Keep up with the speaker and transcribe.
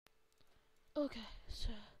Okay, so,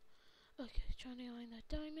 okay, trying to line that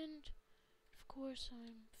diamond. Of course,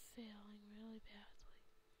 I'm failing really badly.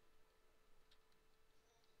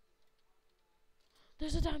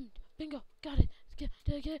 There's a diamond! Bingo! Got it! Did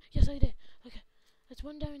I get it? Yes, I did. Okay, that's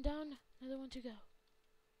one diamond down, another one to go.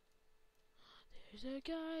 There's a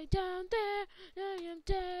guy down there. I am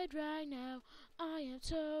dead right now. I am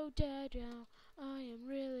so dead now. I am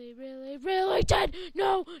really, really, really dead!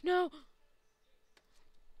 No, no!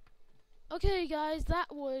 Okay, guys,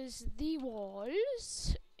 that was the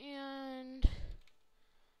walls. And,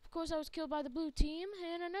 of course, I was killed by the blue team.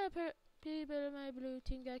 And another people in my blue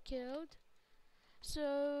team got killed.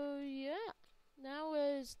 So, yeah. That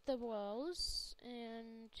was the walls.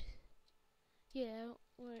 And, yeah,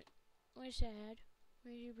 we're sad.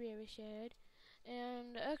 We're really sad.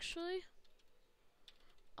 And, actually,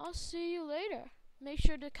 I'll see you later. Make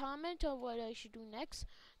sure to comment on what I should do next.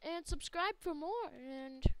 And subscribe for more.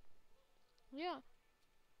 And, yeah.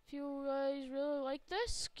 If you guys really like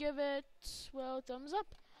this, give it, well, a thumbs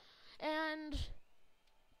up. And,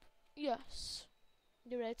 yes,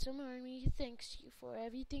 the Redstone Army thanks you for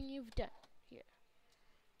everything you've done here.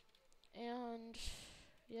 And,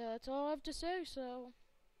 yeah, that's all I have to say. So,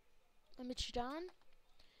 I'm itsjon,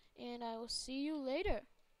 and I will see you later,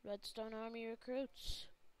 Redstone Army recruits.